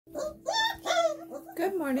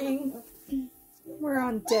Good morning. We're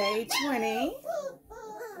on day 20.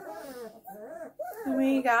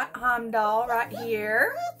 We got Heimdall right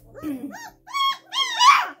here. He's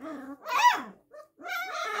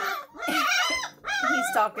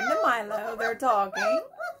talking to Milo. They're talking.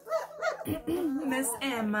 Miss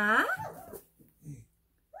Emma.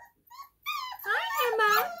 Hi,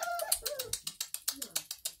 Emma.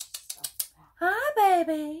 Hi,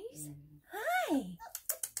 babies. Hi.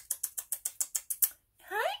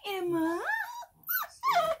 Hi, Emma.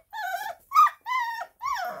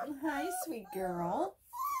 Hi, sweet girl.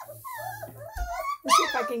 Let's see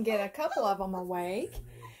if I can get a couple of them awake.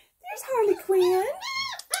 There's Harley Quinn.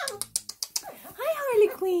 Hi, Harley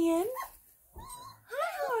Quinn. Hi,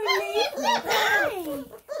 Harley. Hi.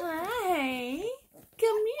 Hi.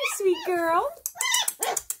 Come here, sweet girl.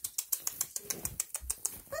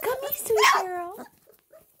 Come here, sweet girl.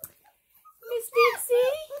 Miss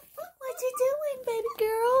Dixie, what you doing, baby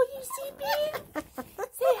girl? You see me?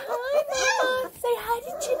 Say hi, Mama. Say hi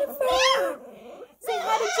to Jennifer. Say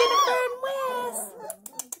hi to Jennifer and Wes.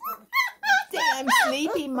 Say I'm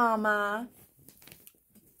sleepy, Mama.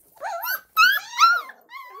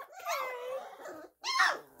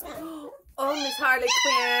 Oh, Miss Harley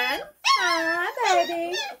Quinn. Hi,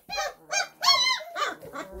 baby.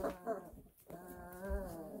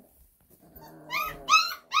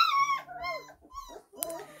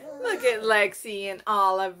 Look at Lexi and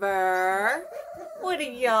Oliver. What are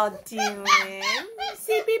y'all doing?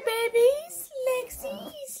 Sleepy babies? Lexi,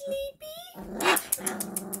 you sleepy?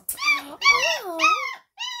 Oh.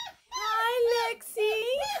 Hi, Lexi.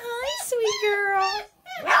 Hi, sweet girl.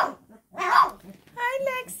 Hi,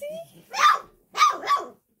 Lexi.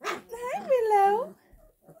 Hi, Willow.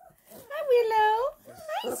 Hi, Willow.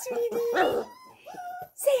 Hi, sweetie.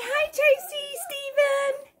 Say hi, Tracy,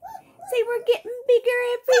 Steven. Say we're getting bigger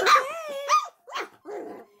every day.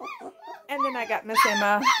 And then I got Miss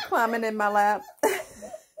Emma climbing in my lap.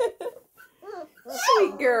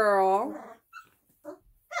 Sweet girl.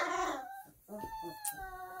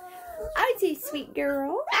 I see, sweet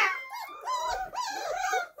girl.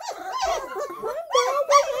 Hondo,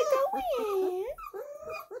 where you going?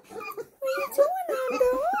 What you doing,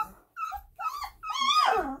 Hondo?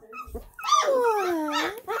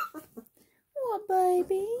 What? What,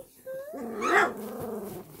 baby?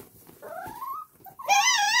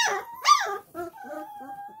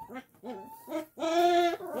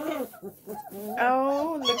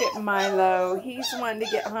 Oh, look at Milo. He's wanting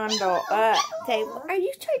to get Heimdall up. Say, are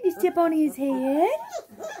you trying to step on his head?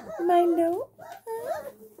 Milo?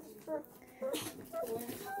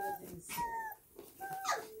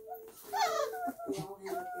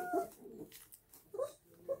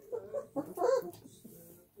 Huh?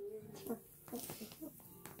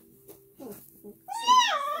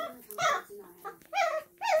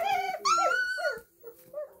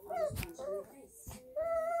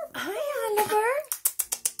 Hi, Oliver.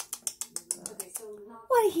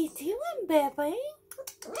 What are you doing, baby?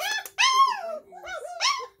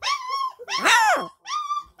 Oh,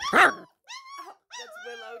 that's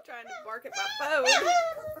Willow trying to bark at my phone.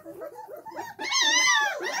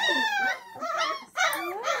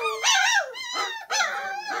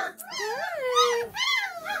 Hi.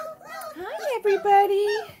 Hi, everybody.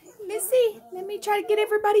 Let's see. Let me try to get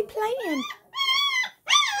everybody playing.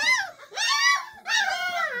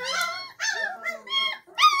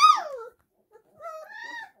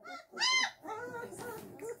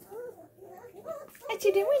 What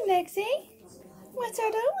you doing, Lexi? What's her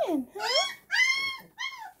doing, huh?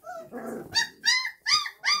 Hi,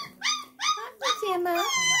 Miss Emma.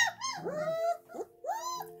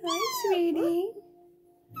 Hi, sweetie.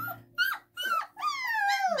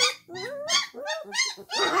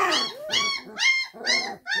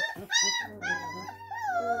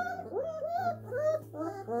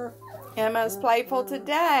 Emma's playful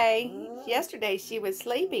today. Yesterday she was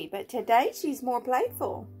sleepy, but today she's more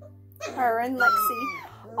playful. Her and Lexi.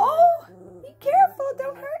 Oh, be careful.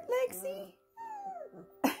 Don't hurt Lexi.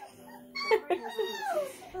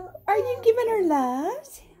 Are you giving her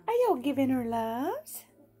loves? Are y'all giving her loves?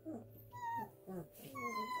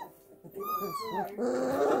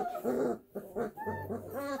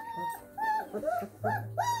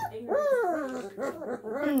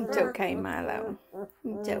 It's okay, Milo.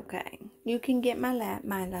 It's okay. You can get my lap,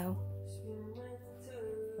 Milo.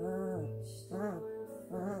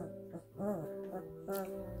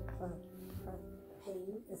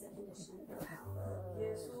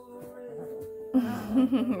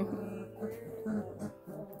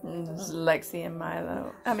 This is Lexi and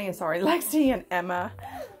Milo. I mean, sorry, Lexi and Emma.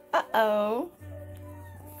 Uh-oh.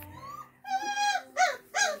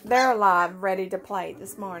 They're alive, ready to play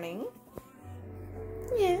this morning.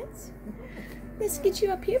 Yes. Let's get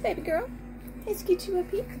you up here, baby girl. Let's get you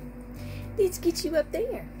up here. Let's get you up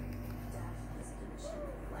there.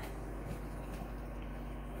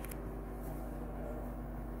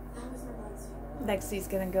 Lexi's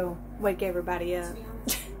gonna go wake everybody up.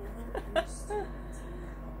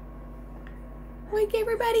 Wake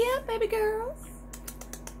everybody up, baby girl.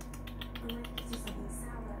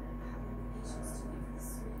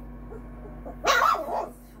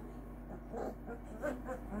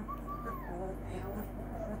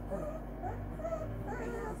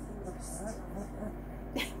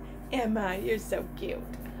 Emma, you're so cute.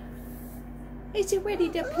 Is you ready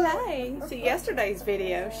to play? See, yesterday's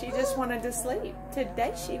video, she just wanted to sleep.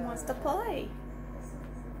 Today, she wants to play.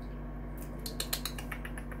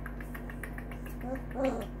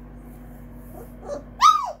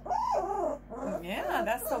 Yeah,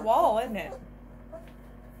 that's the wall, isn't it?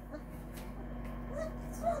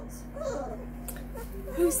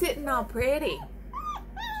 Who's sitting all pretty?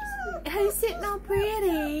 Who's sitting all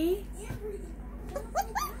pretty?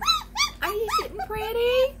 Are you sitting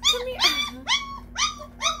pretty? Come here.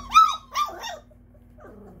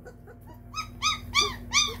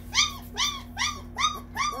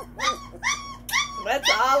 That's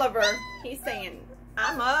Oliver. He's saying,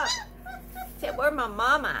 I'm up. Said, where's my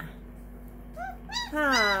mama?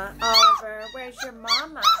 Huh, Oliver, where's your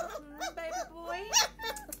mama? Baby boy?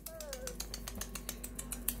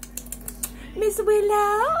 Miss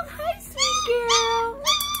Willow? Hi, sweet girl.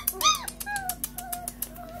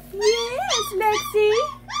 Yes, Lexi.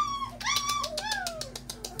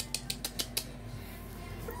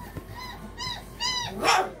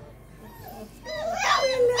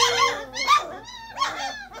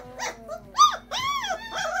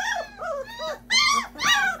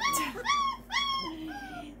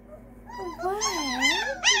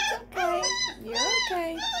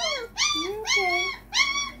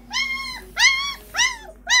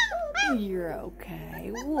 You're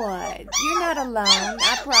okay. What? You're not alone,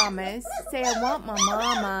 I promise. Say, I want my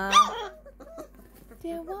mama.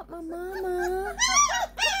 Say, I want my mama.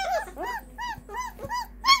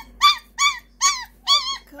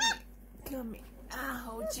 Come here. Come here. I'll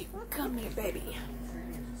hold you. Come here, baby.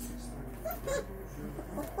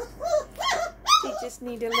 She just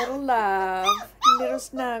need a little love. Little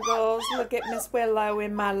snuggles. Look at Miss Willow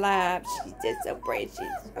in my lap. She's just so precious.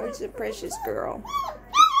 Oh, she's a precious girl.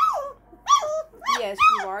 Yes,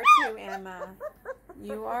 you are too, Emma.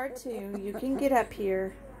 You are too. You can get up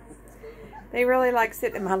here. They really like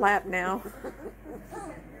sitting in my lap now.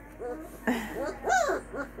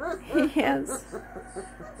 Yes.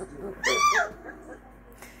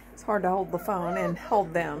 It's hard to hold the phone and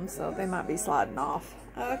hold them, so they might be sliding off.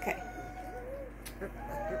 Okay.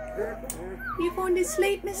 You going to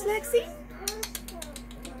sleep, Miss Lexi?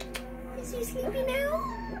 Is she sleepy now?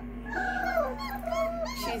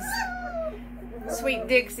 Sweet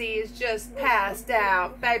Dixie is just passed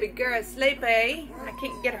out. Baby girl sleepy. I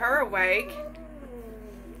can't get her awake.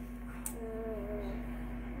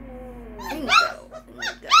 Go.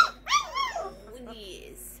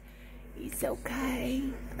 Yes. It's okay.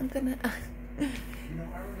 I'm gonna...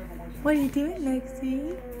 What are you doing,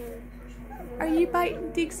 Lexi? Are you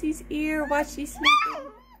biting Dixie's ear while she's sleeping?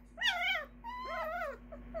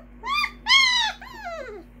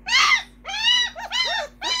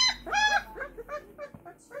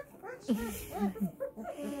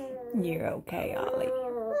 You're okay, Ollie.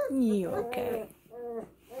 You okay?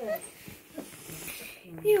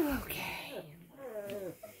 You okay?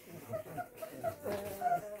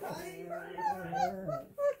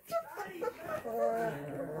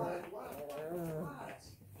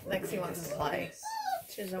 Lexi wants to play.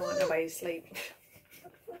 She doesn't want nobody to sleep.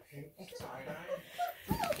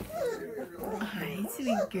 Hi,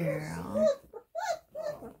 sweet girl.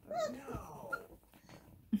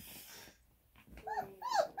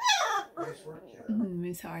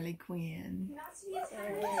 Miss Harley Quinn.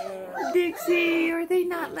 Dixie, are they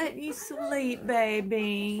not letting you sleep,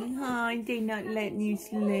 baby? Huh? They not letting you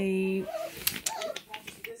sleep.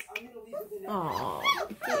 Oh,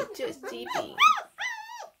 they're just sleepy.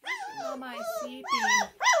 Mama is sleepy.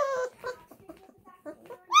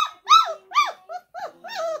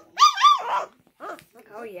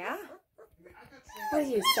 Oh, yeah? What are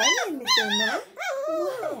you saying, Miss Emma?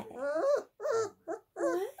 What?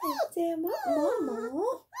 What? Say what, Mama?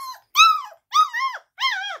 What?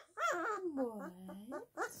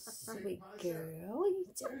 Sweet girl,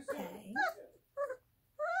 it's okay.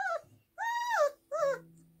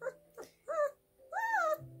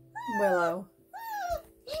 Willow.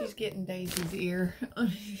 She's getting Daisy's ear.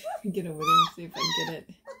 Get over there and see if I can get it.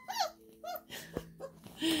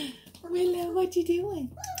 Willow, what you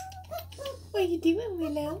doing? What you doing,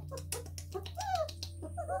 Willow?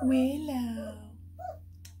 Willow.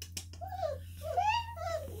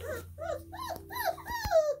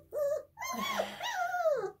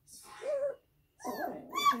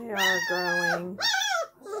 They are growing.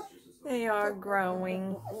 They are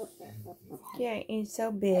growing. Yeah, he's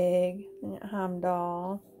so big.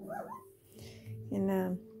 Hamdall.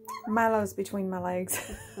 And Milo's between my legs.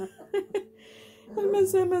 And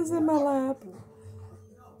Miss Emma's in my lap.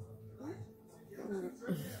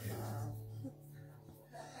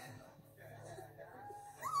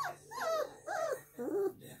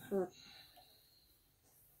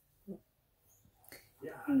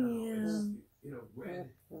 Yeah.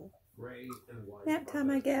 Nap time,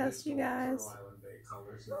 I guess, you guys.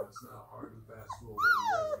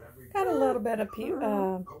 Got a little bit of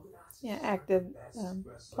active,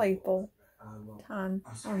 playful time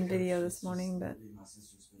on video this morning, but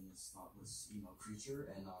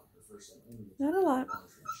not a lot.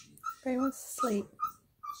 Ray wants to sleep.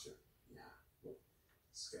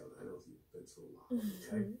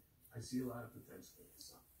 I see a lot of potential.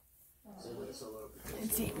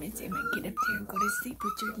 Let's see, Miss Emma, get up there and go to sleep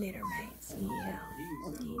with your litter mates. Yeah, there you go.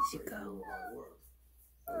 There you go.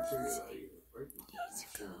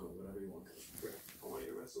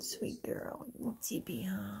 Sweet girl, TB,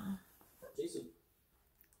 huh?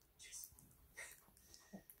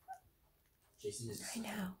 Jason is. I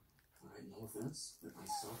know. No offense, but I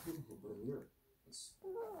saw him, but I'm here. It's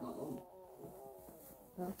not normal.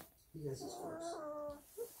 He has his quirks.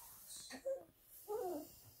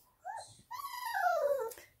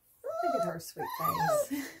 Look at her sweet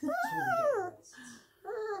face.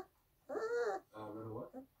 What?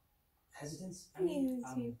 Hesitance?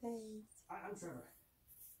 Sweet face. I'm Trevor.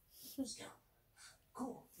 Scout.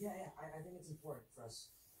 Cool. Yeah. I think it's important for us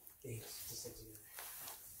Danes to stick together.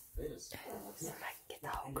 Danes? Get the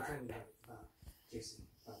whole group. Jason,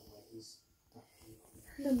 by the way, he's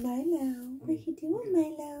The Milo. What you doing,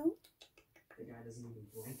 Milo? the guy doesn't even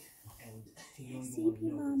blink, and he I see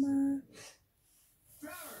you, Mama.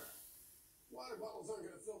 Trevor! Water bottles aren't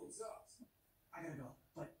gonna fill themselves. I gotta go,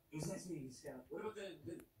 but it was nice meeting you, Scout. What about the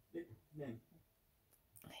name?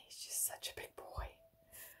 He's just such a big boy.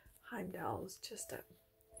 Heimdall's just a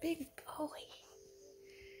big boy.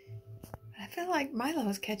 I feel like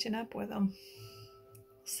Milo's catching up with him.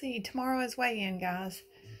 We'll see. Tomorrow is weigh-in, guys.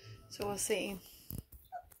 So we'll see.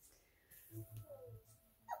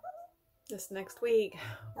 This next week,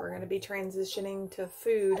 we're going to be transitioning to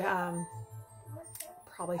food,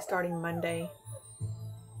 probably starting Monday.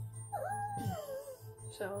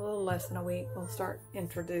 So a little less than a week, we'll start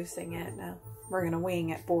introducing it. We're going to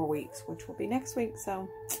wing at 4 weeks, which will be next week. So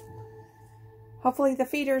hopefully the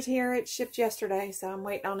feeder's here. It shipped yesterday, so I'm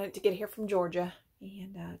waiting on it to get here from Georgia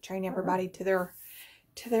and train everybody to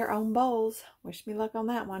their own bowls. Wish me luck on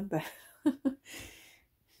that one, but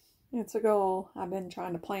it's a goal. I've been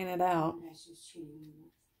trying to plan it out.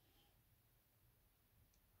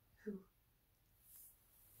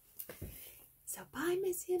 So bye,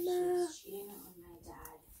 Miss Emma. She's cheating on my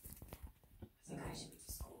dad. I think I should be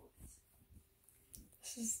school.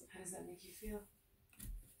 How does that make you feel?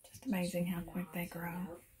 Just amazing how quick they grow.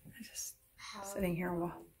 I just sitting here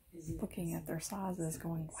looking at their sizes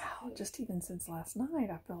going, wow, just even since last night,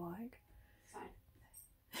 I feel like. Fine.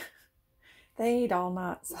 They ate all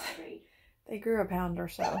night. So they grew a pound or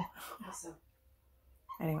so.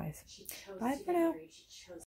 Anyways, bye for now.